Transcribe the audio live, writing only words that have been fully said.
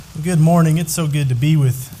Good morning. It's so good to be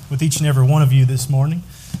with each and every one of you this morning.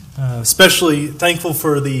 Especially thankful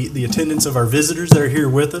for the attendance of our visitors that are here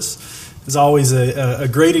with us. It's always a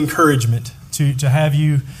great encouragement to have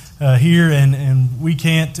you here, and we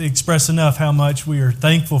can't express enough how much we are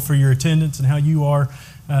thankful for your attendance and how you are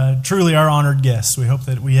truly our honored guests. We hope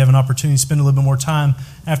that we have an opportunity to spend a little bit more time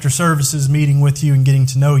after services meeting with you and getting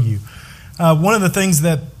to know you. One of the things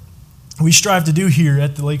that we strive to do here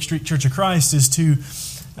at the Lake Street Church of Christ is to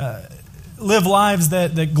live lives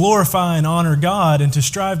that glorify and honor God, and to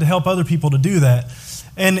strive to help other people to do that.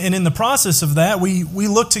 And in the process of that, we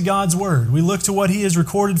look to God's Word. We look to what He has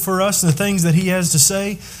recorded for us and the things that He has to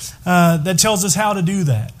say that tells us how to do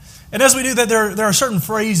that. And as we do that, there are certain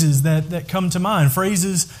phrases that come to mind,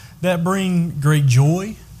 phrases that bring great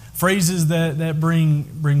joy, phrases that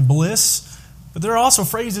bring bliss, but there are also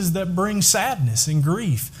phrases that bring sadness and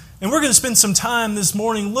grief. And we're going to spend some time this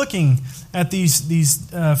morning looking at these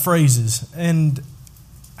phrases and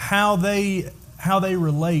how they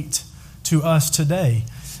relate to us today.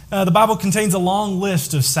 The Bible contains a long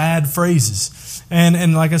list of sad phrases.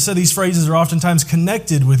 And like I said, these phrases are oftentimes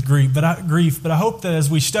connected with grief. But I hope that as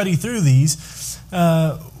we study through these,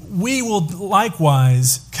 we will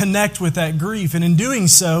likewise connect with that grief. And in doing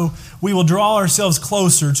so, we will draw ourselves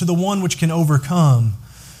closer to the one which can overcome.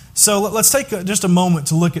 So let's take just a moment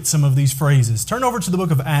to look at some of these phrases. Turn over to the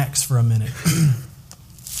book of Acts for a minute.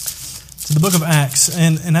 To the book of Acts.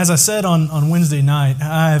 And as I said on Wednesday night,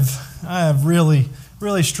 I have really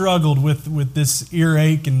struggled with this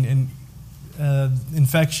earache and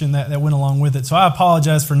infection that went along with it. So I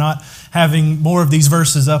apologize for not having more of these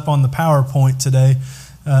verses up on the PowerPoint today.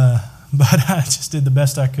 But I just did the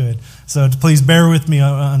best I could. So please bear with me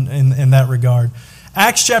in that regard.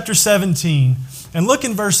 Acts chapter 17. And look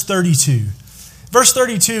in verse 32. Verse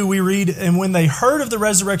 32 we read, "And when they heard of the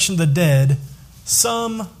resurrection of the dead,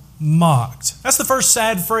 some mocked." That's the first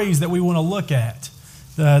sad phrase that we want to look at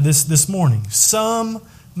this morning. Some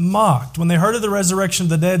mocked. When they heard of the resurrection of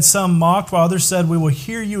the dead, some mocked, while others said, "We will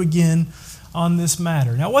hear you again on this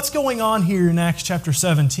matter." Now what's going on here in Acts chapter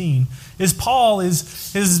 17 is Paul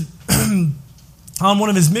is on one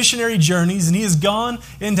of his missionary journeys, and he has gone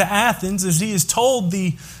into Athens as he has told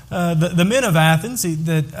the men of Athens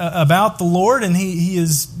about the Lord, and he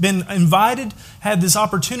has been invited, had this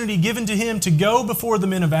opportunity given to him to go before the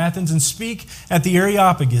men of Athens and speak at the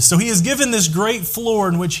Areopagus. So he is given this great floor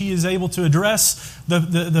in which he is able to address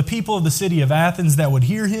the people of the city of Athens that would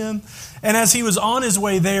hear him. And as he was on his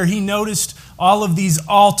way there, he noticed all of these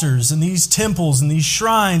altars and these temples and these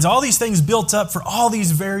shrines, all these things built up for all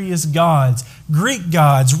these various gods, Greek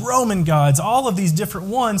gods, Roman gods, all of these different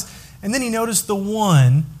ones. And then he noticed the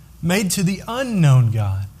one made to the unknown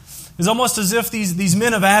God. It's almost as if these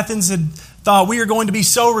men of Athens had thought, we are going to be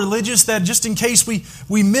so religious that just in case we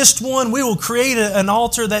missed one, we will create an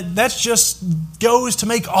altar that just goes to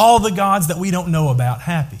make all the gods that we don't know about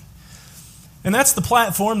happy. And that's the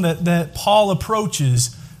platform that Paul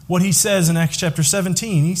approaches what he says in Acts chapter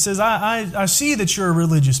 17. He says, I see that you're a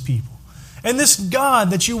religious people. And this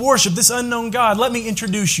God that you worship, this unknown God, let me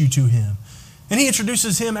introduce you to Him. And he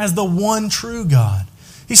introduces Him as the one true God.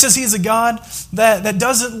 He says He is a God that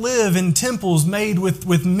doesn't live in temples made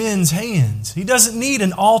with men's hands. He doesn't need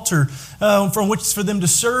an altar from which for them to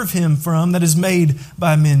serve Him from that is made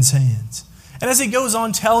by men's hands. And as he goes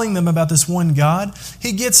on telling them about this one God,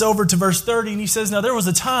 he gets over to verse 30 and he says, now there was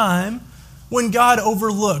a time when God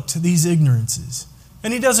overlooked these ignorances.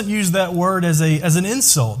 And he doesn't use that word as an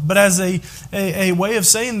insult, but as a way of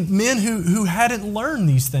saying men who hadn't learned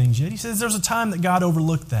these things yet. He says there's a time that God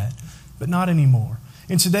overlooked that, but not anymore.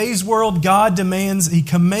 In today's world, God He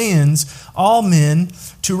commands all men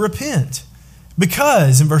to repent.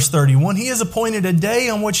 Because, in verse 31, He has appointed a day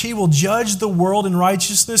on which He will judge the world in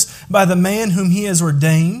righteousness by the man whom He has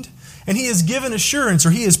ordained. And He has given assurance,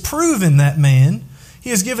 or He has proven that man. He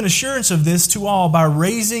has given assurance of this to all by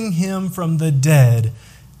raising Him from the dead.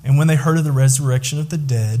 And when they heard of the resurrection of the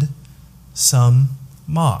dead, some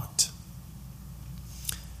mocked.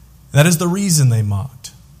 That is the reason they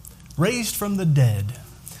mocked. Raised from the dead.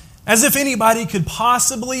 As if anybody could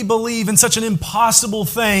possibly believe in such an impossible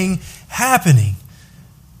thing happening.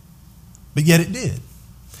 But yet it did.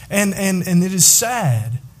 And it is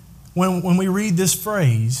sad when we read this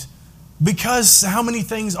phrase, because how many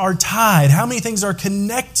things are tied, how many things are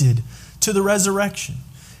connected to the resurrection.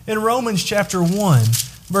 In Romans chapter 1,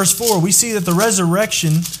 verse 4, we see that the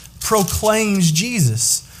resurrection proclaims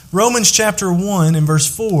Jesus. Romans chapter 1 and verse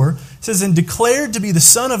 4 says, "And declared to be the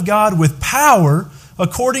Son of God with power,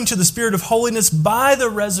 according to the Spirit of holiness, by the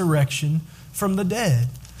resurrection from the dead."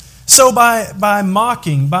 So by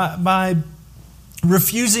mocking, by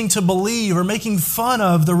refusing to believe or making fun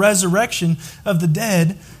of the resurrection of the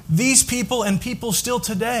dead, these people and people still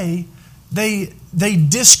today, they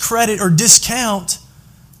discredit or discount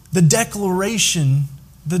the declaration,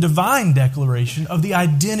 the divine declaration of the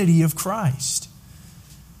identity of Christ.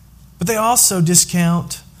 But they also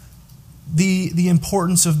discount the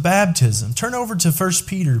importance of baptism. Turn over to 1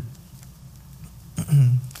 Peter.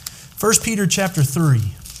 1 Peter chapter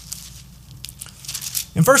 3.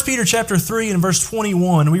 In 1 Peter chapter 3 and verse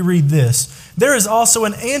 21, we read this: "There is also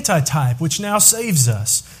an antitype which now saves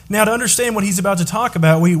us." Now, to understand what he's about to talk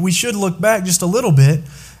about, we should look back just a little bit.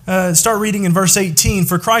 Start reading in verse 18.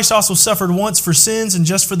 "For Christ also suffered once for sins, and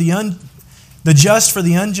just for the just for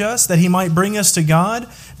the unjust, that he might bring us to God,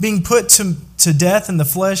 being put to death in the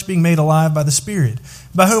flesh, being made alive by the Spirit,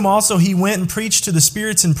 by whom also he went and preached to the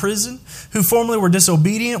spirits in prison, who formerly were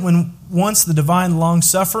disobedient when once the divine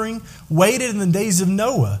long-suffering waited in the days of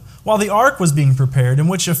Noah, while the ark was being prepared, in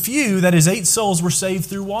which a few, that is 8 souls, were saved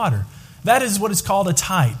through water." That is what is called a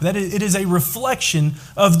type. It is a reflection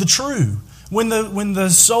of the true. When the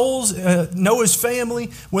souls, Noah's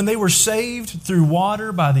family, when they were saved through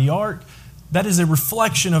water by the ark, that is a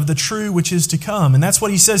reflection of the true which is to come. And that's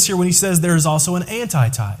what he says here when he says there is also an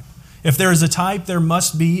antitype. If there is a type, there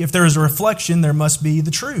must be, if there is a reflection, there must be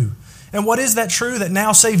the true. And what is that true that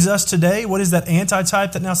now saves us today? What is that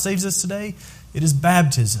antitype that now saves us today? It is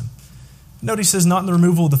baptism. Note he says not in the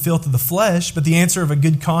removal of the filth of the flesh, but the answer of a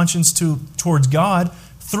good conscience towards God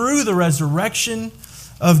through the resurrection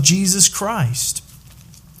of Jesus Christ.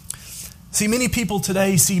 See, many people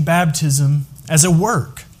today see baptism as a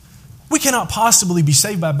work. We cannot possibly be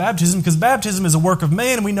saved by baptism because baptism is a work of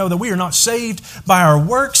man, and we know that we are not saved by our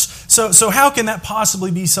works. So how can that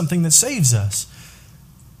possibly be something that saves us?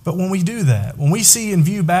 But when we do that, when we see and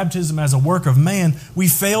view baptism as a work of man, we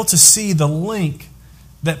fail to see the link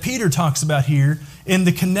that Peter talks about here in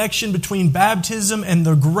the connection between baptism and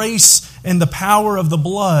the grace and the power of the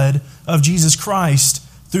blood of Jesus Christ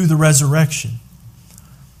through the resurrection.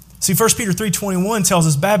 See, 1 Peter 3:21 tells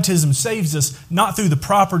us baptism saves us not through the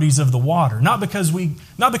properties of the water, not because we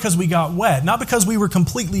got wet, not because we were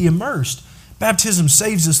completely immersed. Baptism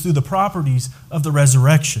saves us through the properties of the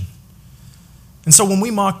resurrection. And so when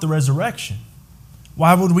we mock the resurrection,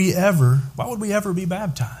 why would we ever be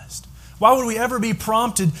baptized? Why would we ever be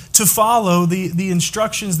prompted to follow the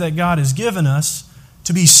instructions that God has given us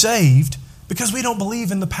to be saved? Because we don't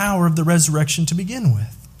believe in the power of the resurrection to begin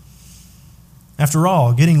with. After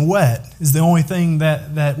all, getting wet is the only thing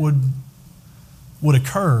that would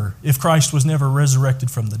occur if Christ was never resurrected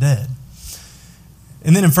from the dead.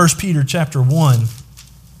 And then in 1 Peter chapter 1,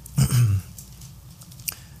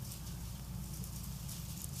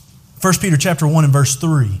 1 Peter chapter 1 and verse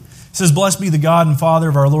 3, it says, "Blessed be the God and Father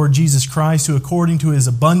of our Lord Jesus Christ, who according to His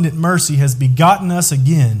abundant mercy has begotten us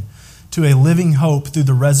again to a living hope through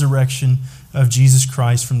the resurrection of Jesus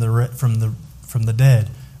Christ from the dead."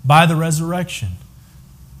 By the resurrection,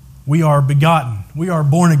 we are begotten. We are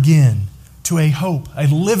born again to a hope, a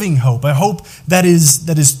living hope, a hope that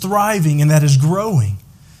is thriving and that is growing.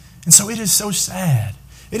 And so it is so sad.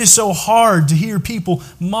 It is so hard to hear people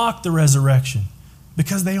mock the resurrection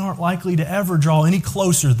because they aren't likely to ever draw any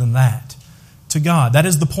closer than that to God. That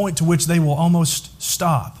is the point to which they will almost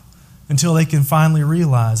stop until they can finally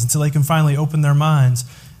realize, until they can finally open their minds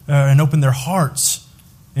and open their hearts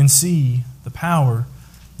and see the power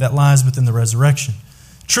that lies within the resurrection.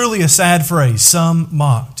 Truly a sad phrase, some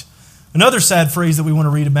mocked. Another sad phrase that we want to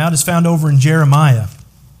read about is found over in Jeremiah.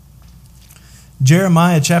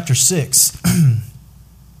 Jeremiah chapter 6.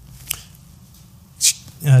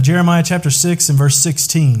 Jeremiah chapter 6 and verse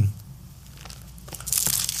 16.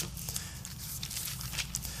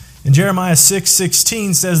 In Jeremiah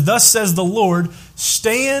 6:16 says, "Thus says the Lord,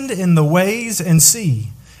 stand in the ways and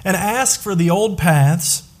see, and ask for the old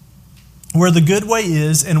paths where the good way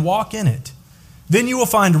is, and walk in it. Then you will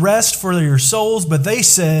find rest for your souls." But they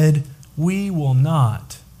said, "We will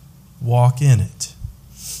not walk in it."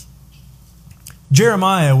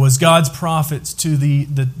 Jeremiah was God's prophet to the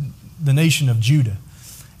nation of Judah.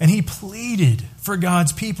 And he pleaded for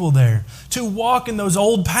God's people there to walk in those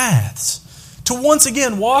old paths, to once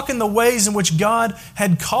again walk in the ways in which God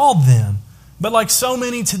had called them. But like so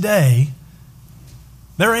many today,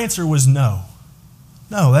 their answer was no.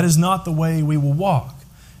 No, that is not the way we will walk.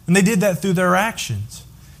 And they did that through their actions.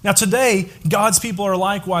 Now today, God's people are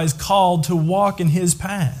likewise called to walk in His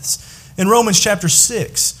paths. In Romans chapter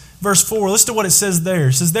 6, verse 4, listen to what it says there.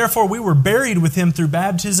 It says, "Therefore we were buried with Him through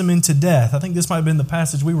baptism into death." I think this might have been the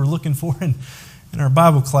passage we were looking for in our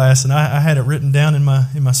Bible class, and I had it written down in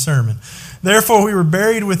my sermon. Therefore we were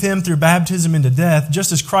buried with him through baptism into death,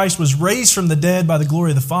 just as Christ was raised from the dead by the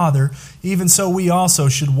glory of the Father, even so we also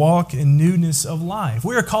should walk in newness of life.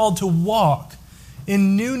 We are called to walk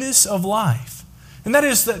in newness of life. And that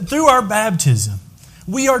is that through our baptism,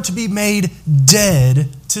 we are to be made dead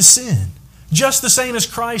to sin, just the same as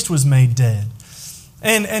Christ was made dead.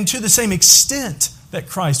 And to the same extent that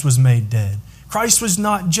Christ was made dead. Christ was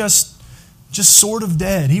not just sort of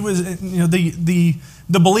dead. He was, the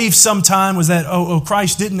belief sometime was that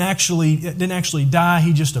Christ didn't actually die.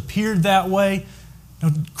 He just appeared that way.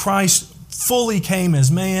 No, Christ fully came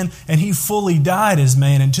as man, and he fully died as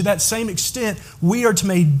man. And to that same extent, we are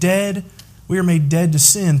made dead to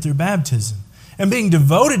sin through baptism. And being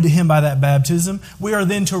devoted to him by that baptism, we are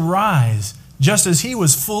then to rise. Just as he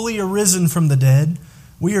was fully arisen from the dead,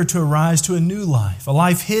 we are to arise to a new life, a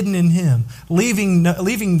life hidden in him,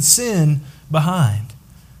 leaving sin behind.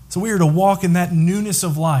 So we are to walk in that newness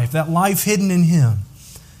of life, that life hidden in him.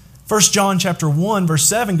 1 John chapter 1, verse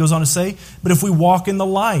 7 goes on to say, "But if we walk in the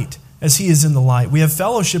light, as he is in the light, we have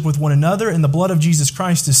fellowship with one another, and the blood of Jesus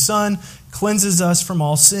Christ, his Son, cleanses us from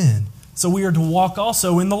all sin." So we are to walk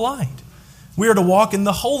also in the light. We are to walk in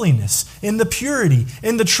the holiness, in the purity,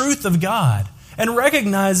 in the truth of God, and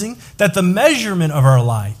recognizing that the measurement of our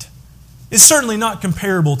light is certainly not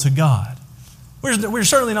comparable to God. We're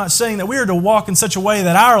certainly not saying that we are to walk in such a way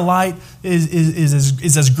that our light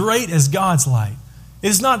is as great as God's light. It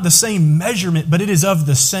is not the same measurement, but it is of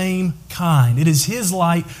the same kind. It is his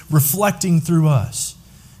light reflecting through us.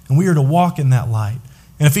 And we are to walk in that light.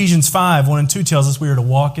 And Ephesians 5, 1 and 2 tells us we are to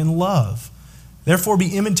walk in love. Therefore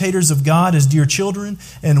be imitators of God as dear children,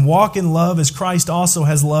 and walk in love as Christ also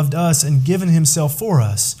has loved us and given himself for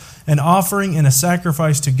us, an offering and a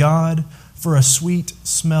sacrifice to God for a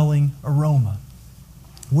sweet-smelling aroma.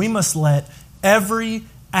 We must let every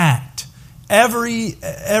act, every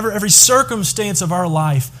circumstance of our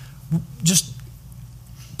life just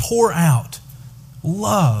pour out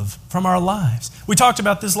love from our lives. We talked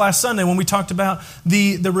about this last Sunday when we talked about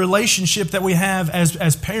the relationship that we have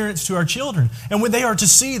as parents to our children. And when they are to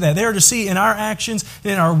see that, they are to see in our actions,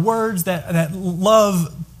 in our words, that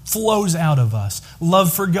love flows out of us.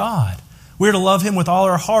 Love for God. We're to love him with all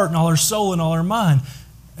our heart and all our soul and all our mind.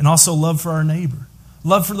 And also love for our neighbor.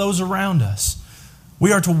 Love for those around us.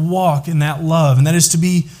 We are to walk in that love, and that is to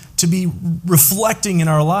be reflecting in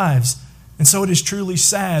our lives. And so it is truly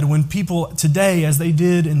sad when people today, as they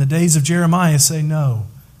did in the days of Jeremiah, say, no,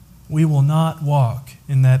 we will not walk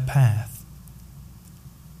in that path.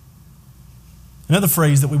 Another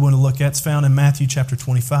phrase that we want to look at is found in Matthew chapter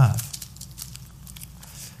 25.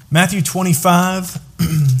 Matthew 25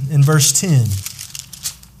 in verse 10.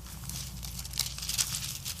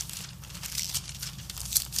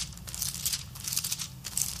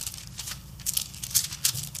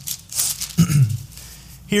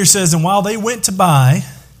 Here says, "And while they went to buy,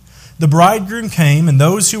 the bridegroom came, and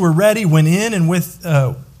those who were ready went in with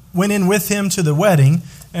him to the wedding,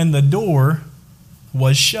 and the door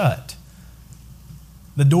was shut."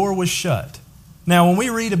 The door was shut. Now, when we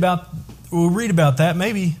read about that,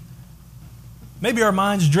 maybe our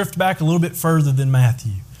minds drift back a little bit further than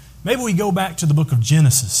Matthew. Maybe we go back to the book of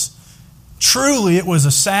Genesis. Truly, it was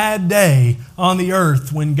a sad day on the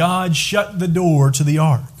earth when God shut the door to the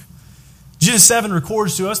ark. Genesis 7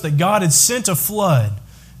 records to us that God had sent a flood.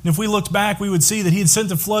 And if we looked back, we would see that he had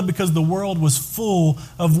sent a flood because the world was full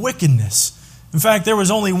of wickedness. In fact, there was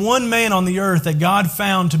only one man on the earth that God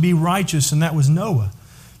found to be righteous, and that was Noah.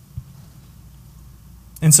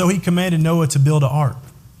 And so he commanded Noah to build an ark.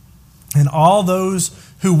 And all those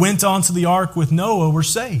who went onto the ark with Noah were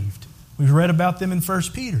saved. We've read about them in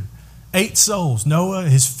 1 Peter. 8 souls, Noah,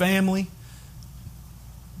 his family.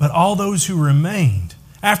 But all those who remained,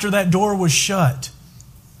 after that door was shut,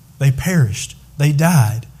 they perished. They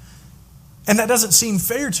died. And that doesn't seem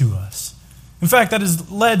fair to us. In fact, that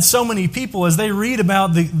has led so many people, as they read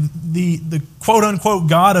about the quote-unquote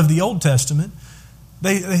God of the Old Testament,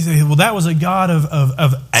 they say, well, that was a God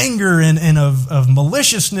of anger and of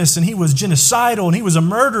maliciousness, and he was genocidal, and he was a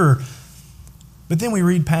murderer. But then we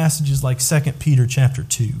read passages like 2 Peter chapter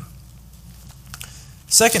 2.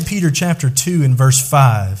 2 Peter chapter 2 in verse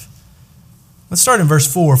 5. Let's start in verse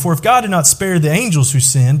 4. "For if God did not spare the angels who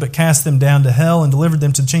sinned, but cast them down to hell and delivered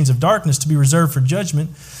them to the chains of darkness to be reserved for judgment,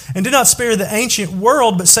 and did not spare the ancient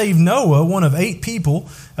world, but saved Noah, one of 8 people,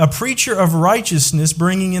 a preacher of righteousness,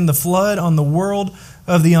 bringing in the flood on the world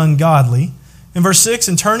of the ungodly." In verse 6,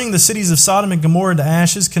 "And turning the cities of Sodom and Gomorrah into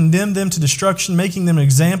ashes, condemned them to destruction, making them an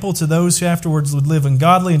example to those who afterwards would live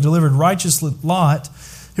ungodly, and delivered righteous Lot,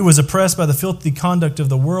 who was oppressed by the filthy conduct of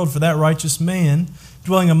the world, for that righteous man,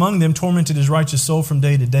 dwelling among them, tormented his righteous soul from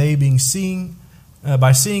day to day,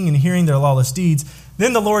 by seeing and hearing their lawless deeds.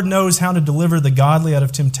 Then the Lord knows how to deliver the godly out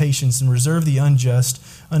of temptations and reserve the unjust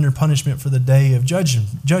under punishment for the day of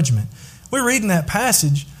judgment. We read in that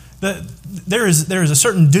passage that there is a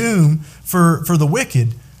certain doom for the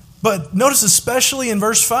wicked. But notice especially in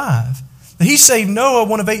verse 5 that he saved Noah,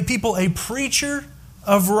 one of 8 people, a preacher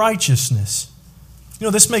of righteousness. You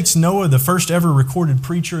know, this makes Noah the first ever recorded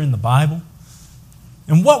preacher in the Bible.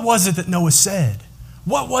 And what was it that Noah said?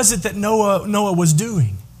 What was it that Noah was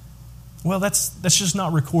doing? Well, that's just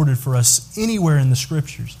not recorded for us anywhere in the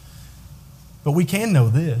Scriptures. But we can know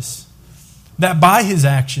this, that by his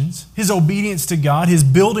actions, his obedience to God, his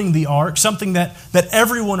building the ark, something that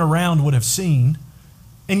everyone around would have seen,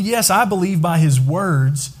 and yes, I believe by his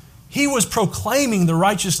words, he was proclaiming the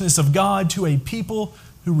righteousness of God to a people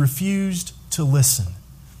who refused to listen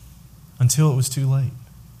until it was too late.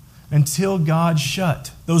 Until God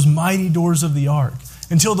shut those mighty doors of the ark,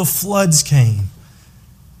 until the floods came.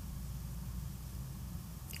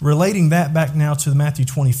 Relating that back now to Matthew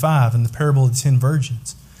 25 and the parable of the 10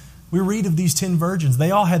 virgins. We read of these 10 virgins.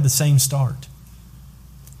 They all had the same start.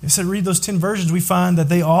 It said, read those 10 virgins, we find that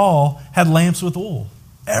they all had lamps with oil.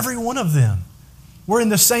 Every one of them were in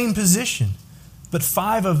the same position. But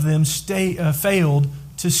 5 of them failed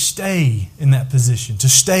to stay in that position, to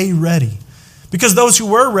stay ready. Because those who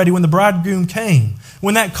were ready when the bridegroom came,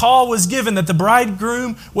 when that call was given that the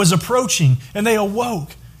bridegroom was approaching, and they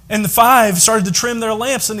awoke, and the 5 started to trim their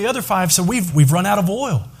lamps, and the other 5 said, we've run out of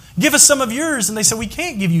oil. Give us some of yours. And they said, we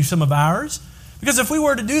can't give you some of ours, because if we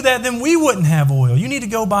were to do that, then we wouldn't have oil. You need to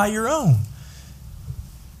go buy your own.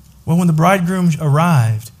 Well, when the bridegroom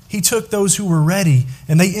arrived, he took those who were ready,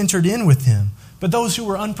 and they entered in with him. But those who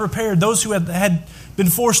were unprepared, those who had been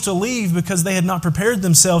forced to leave because they had not prepared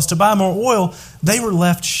themselves to buy more oil, they were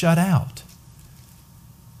left shut out.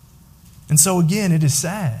 And so again, it is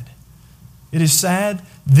sad. It is sad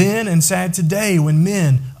then and sad today when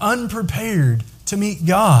men, unprepared to meet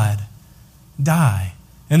God, die.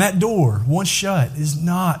 And that door, once shut, is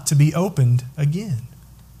not to be opened again.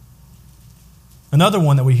 Another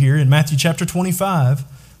one that we hear in Matthew chapter 25,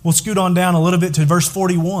 we'll scoot on down a little bit to verse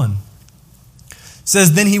 41. It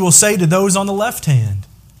says, then he will say to those on the left hand,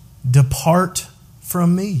 depart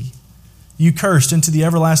from me, you cursed, into the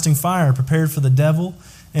everlasting fire prepared for the devil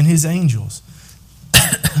and his angels.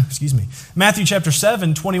 Excuse me. Matthew chapter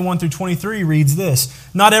 7, 21 through 23 reads this,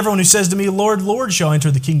 not everyone who says to me, Lord, Lord, shall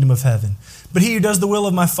enter the kingdom of heaven, but he who does the will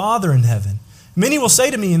of my Father in heaven. Many will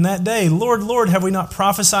say to me in that day, Lord, Lord, have we not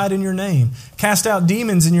prophesied in your name, cast out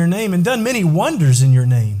demons in your name, and done many wonders in your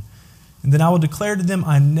name? And then I will declare to them,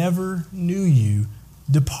 I never knew you.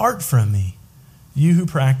 Depart from me, you who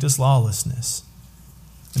practice lawlessness.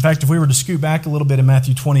 In fact, if we were to scoot back a little bit in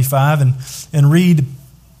Matthew 25 and read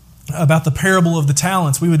about the parable of the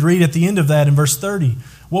talents, we would read at the end of that in verse 30,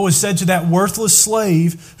 what was said to that worthless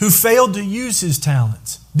slave who failed to use his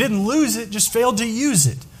talents. Didn't lose it, just failed to use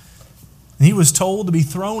it. And he was told to be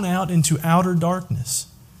thrown out into outer darkness.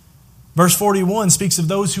 Verse 41 speaks of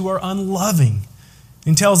those who are unloving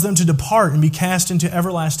and tells them to depart and be cast into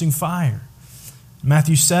everlasting fire.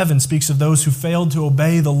 Matthew 7 speaks of those who failed to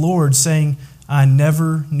obey the Lord, saying, I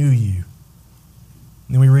never knew you.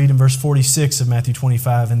 And then we read in verse 46 of Matthew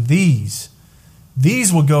 25, and these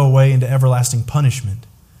will go away into everlasting punishment,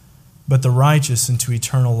 but the righteous into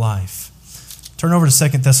eternal life. Turn over to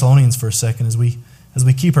 2 Thessalonians for a second as we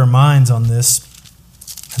keep our minds on this.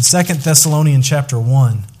 In 2 Thessalonians chapter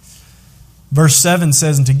 1, verse 7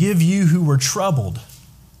 says, and to give you who were troubled,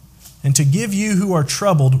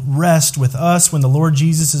 rest with us when the Lord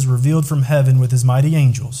Jesus is revealed from heaven with his mighty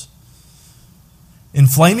angels, in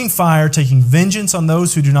flaming fire, taking vengeance on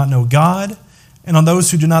those who do not know God and on those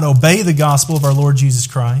who do not obey the gospel of our Lord Jesus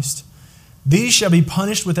Christ. These shall be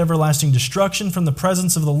punished with everlasting destruction from the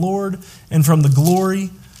presence of the Lord and from the glory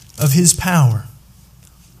of his power.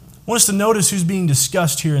 I want us to notice who's being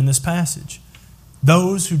discussed here in this passage.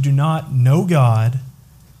 Those who do not know God,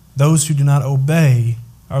 those who do not obey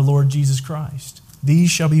our Lord Jesus Christ. These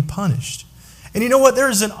shall be punished. And you know what? There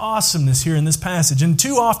is an awesomeness here in this passage. And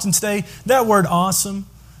too often today, that word awesome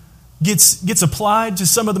gets applied to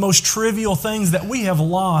some of the most trivial things that we have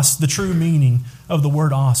lost the true meaning of the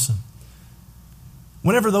word awesome.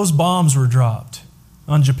 Whenever those bombs were dropped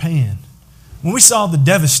on Japan, when we saw the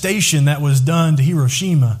devastation that was done to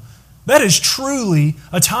Hiroshima, that is truly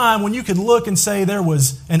a time when you could look and say there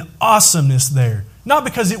was an awesomeness there. Not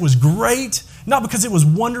because it was great, not because it was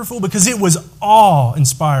wonderful, because it was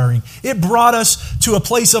awe-inspiring. It brought us to a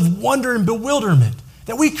place of wonder and bewilderment.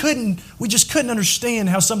 that we just couldn't understand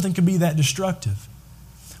how something could be that destructive.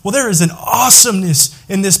 Well, there is an awesomeness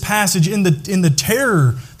in this passage, in the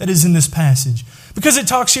terror that is in this passage, because it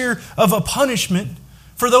talks here of a punishment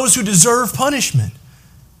for those who deserve punishment.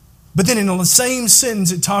 But then in the same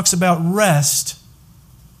sentence, it talks about rest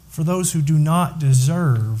for those who do not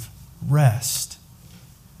deserve rest.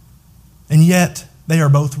 And yet, they are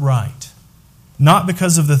both right. Not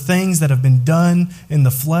because of the things that have been done in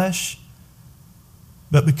the flesh,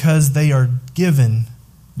 but because they are given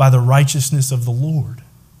by the righteousness of the Lord.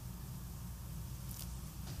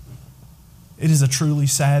 It is a truly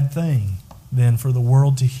sad thing, then, for the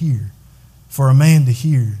world to hear, for a man to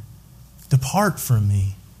hear, "Depart from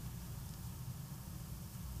me."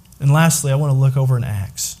 And lastly, I want to look over in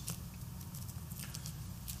Acts.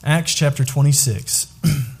 Acts chapter 26.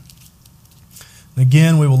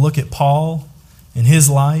 Again, we will look at Paul and his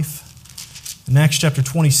life. In Acts chapter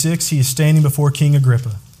 26, he is standing before King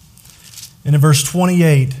Agrippa. And in verse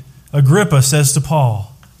 28, Agrippa says to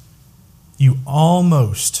Paul, "You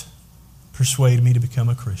almost persuade me to become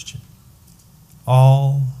a Christian."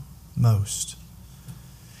 Almost.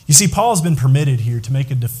 You see, Paul has been permitted here to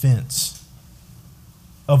make a defense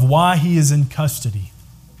of why he is in custody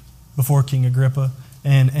before King Agrippa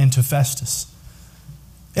and to Festus.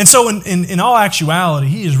 And so in all actuality,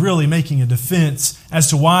 he is really making a defense as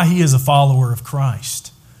to why he is a follower of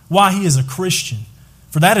Christ, why he is a Christian,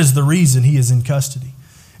 for that is the reason he is in custody.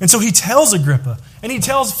 And so he tells Agrippa and he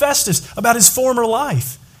tells Festus about his former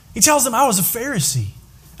life. He tells them, "I was a Pharisee.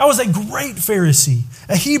 I was a great Pharisee,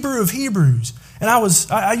 a Hebrew of Hebrews. And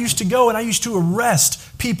I used to go and I used to arrest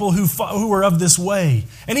people who were of this way,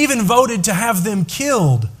 and even voted to have them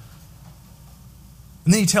killed."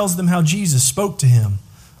 And then he tells them how Jesus spoke to him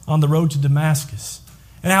on the road to Damascus,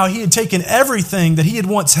 and how he had taken everything that he had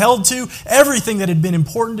once held to, everything that had been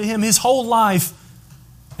important to him his whole life,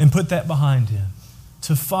 and put that behind him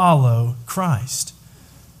to follow Christ.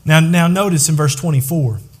 Now notice in verse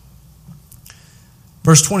 24.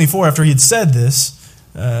 Verse 24, after he had said this,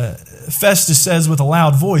 Festus says with a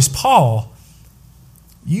loud voice, "Paul,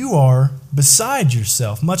 you are beside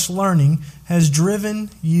yourself. Much learning has driven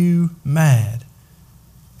you mad."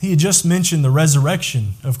 He had just mentioned the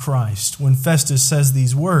resurrection of Christ when Festus says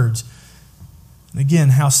these words. And again,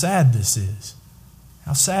 how sad this is.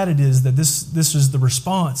 How sad it is that this is the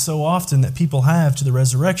response so often that people have to the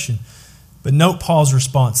resurrection. But note Paul's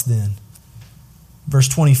response then. Verse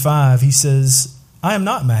 25, he says, "I am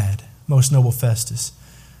not mad, most noble Festus,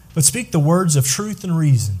 but speak the words of truth and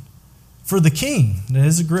reason. For the king," that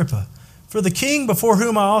is Agrippa, "for the king before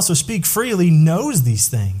whom I also speak freely knows these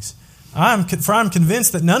things. For I'm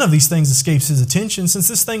convinced that none of these things escapes his attention, since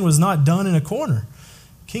this thing was not done in a corner.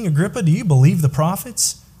 King Agrippa, do you believe the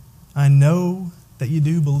prophets? I know that you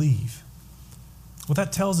do believe." What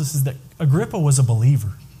that tells us is that Agrippa was a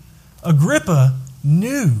believer. Agrippa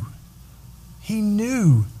knew. He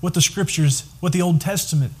knew what the Scriptures, what the Old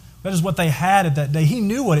Testament, that is what they had at that day. He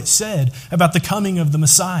knew what it said about the coming of the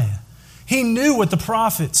Messiah. He knew what the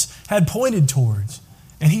prophets had pointed towards.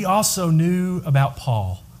 And he also knew about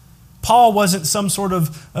Paul. Paul wasn't some sort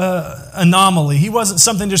of anomaly. He wasn't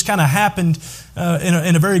something just kind of happened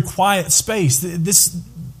in a very quiet space.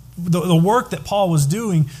 The work that Paul was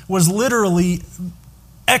doing was literally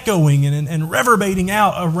echoing and reverberating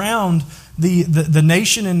out around the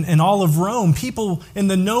nation and all of Rome. People in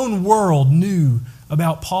the known world knew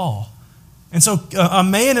about Paul. And so a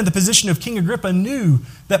man in the position of King Agrippa knew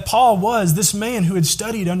that Paul was this man who had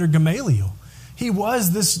studied under Gamaliel. He was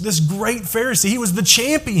this great Pharisee. He was the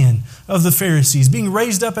champion of the Pharisees, being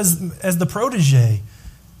raised up as the protege.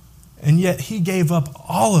 And yet he gave up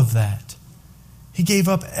all of that. He gave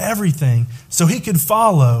up everything so he could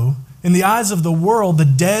follow, in the eyes of the world, the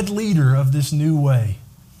dead leader of this new way.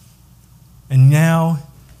 And now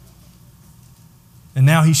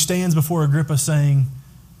he stands before Agrippa saying,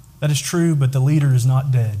 "That is true, but the leader is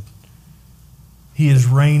not dead. He is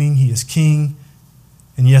reigning, he is king,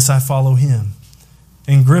 and yes, I follow him."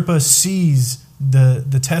 And Agrippa sees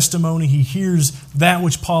the testimony. He hears that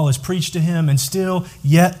which Paul has preached to him, and still,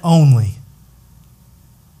 yet only,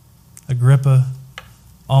 Agrippa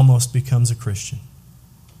almost becomes a Christian.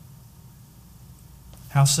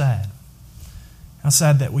 How sad. How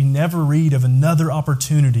sad that we never read of another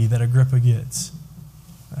opportunity that Agrippa gets.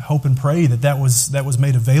 I hope and pray that was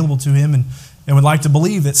made available to him, and would like to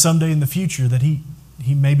believe that someday in the future that he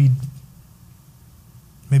maybe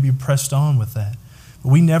pressed on with that. But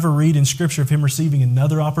we never read in Scripture of him receiving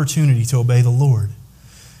another opportunity to obey the Lord.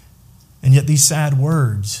 And yet these sad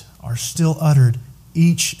words are still uttered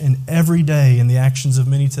each and every day in the actions of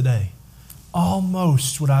many today.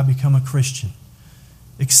 Almost would I become a Christian.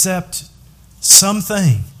 except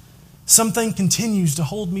something continues to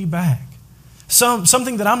hold me back.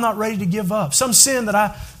 Something that I'm not ready to give up. Some sin that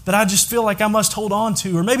I just feel like I must hold on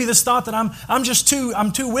to. Or maybe this thought that I'm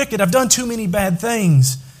too wicked. I've done too many bad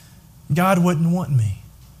things. God wouldn't want me.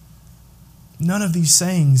 None of these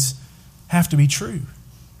sayings have to be true.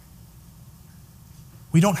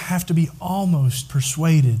 We don't have to be almost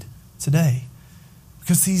persuaded today,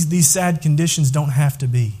 because these sad conditions don't have to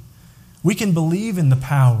be. We can believe in the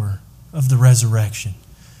power of the resurrection.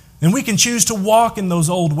 And we can choose to walk in those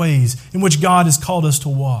old ways in which God has called us to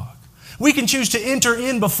walk. We can choose to enter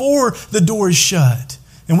in before the door is shut.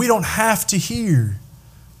 And we don't have to hear,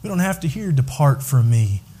 depart from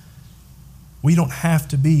me. We don't have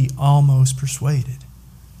to be almost persuaded.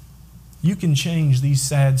 You can change these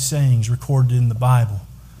sad sayings recorded in the Bible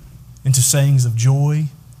into sayings of joy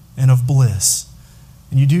and of bliss.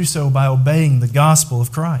 And you do so by obeying the gospel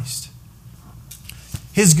of Christ.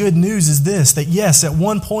 His good news is this, that yes, at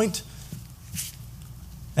one point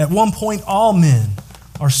all men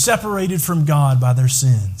are separated from God by their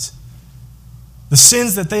sins. The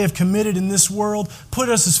sins that they have committed in this world put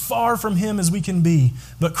us as far from Him as we can be.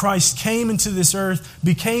 But Christ came into this earth,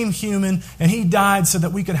 became human, and He died so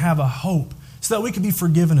that we could have a hope, so that we could be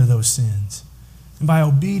forgiven of those sins. And by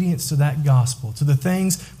obedience to that gospel, to the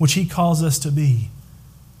things which He calls us to be,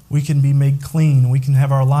 we can be made clean. We can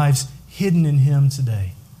have our lives hidden in Him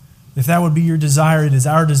today. If that would be your desire, it is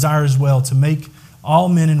our desire as well to make all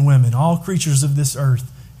men and women, all creatures of this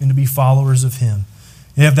earth, and to be followers of Him.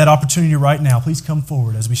 You have that opportunity right now. Please come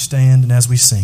forward as we stand and as we sing.